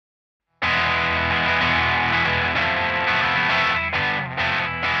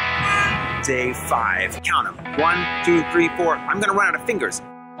day 5. Count them. 1, 2, 3, 4. I'm gonna run out of fingers.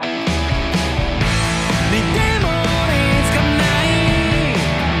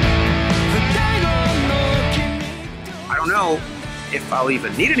 I don't know if I'll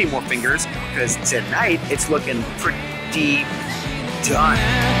even need any more fingers, because tonight it's looking pretty done.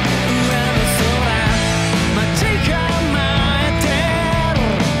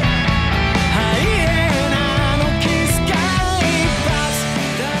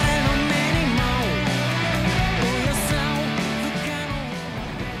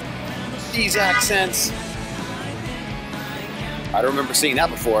 These accents, I don't remember seeing that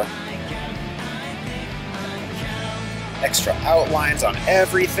before. Extra outlines on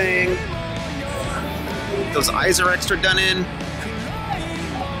everything. Those eyes are extra done in.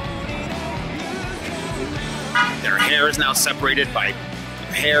 Their hair is now separated by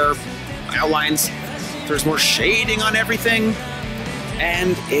hair outlines. There's more shading on everything,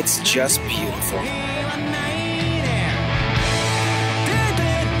 and it's just beautiful.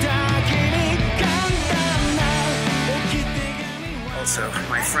 Also,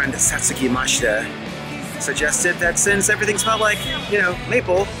 my friend Satsuki Mashita suggested that since everything smelled like,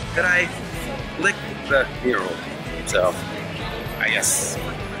 maple, that I lick the mural. So, I guess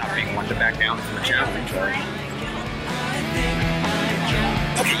not being one to back down from the challenge.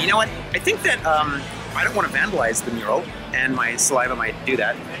 Okay, you know what? I think that I don't want to vandalize the mural, and my saliva might do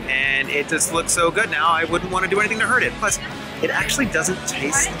that. And it just looks so good now, I wouldn't want to do anything to hurt it. Plus, it actually doesn't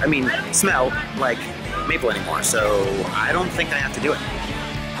smell like maple anymore, so I don't think I have to do it.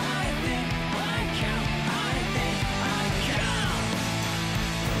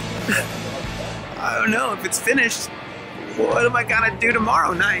 I don't know if it's finished. What am I gonna do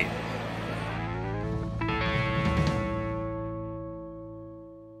tomorrow night?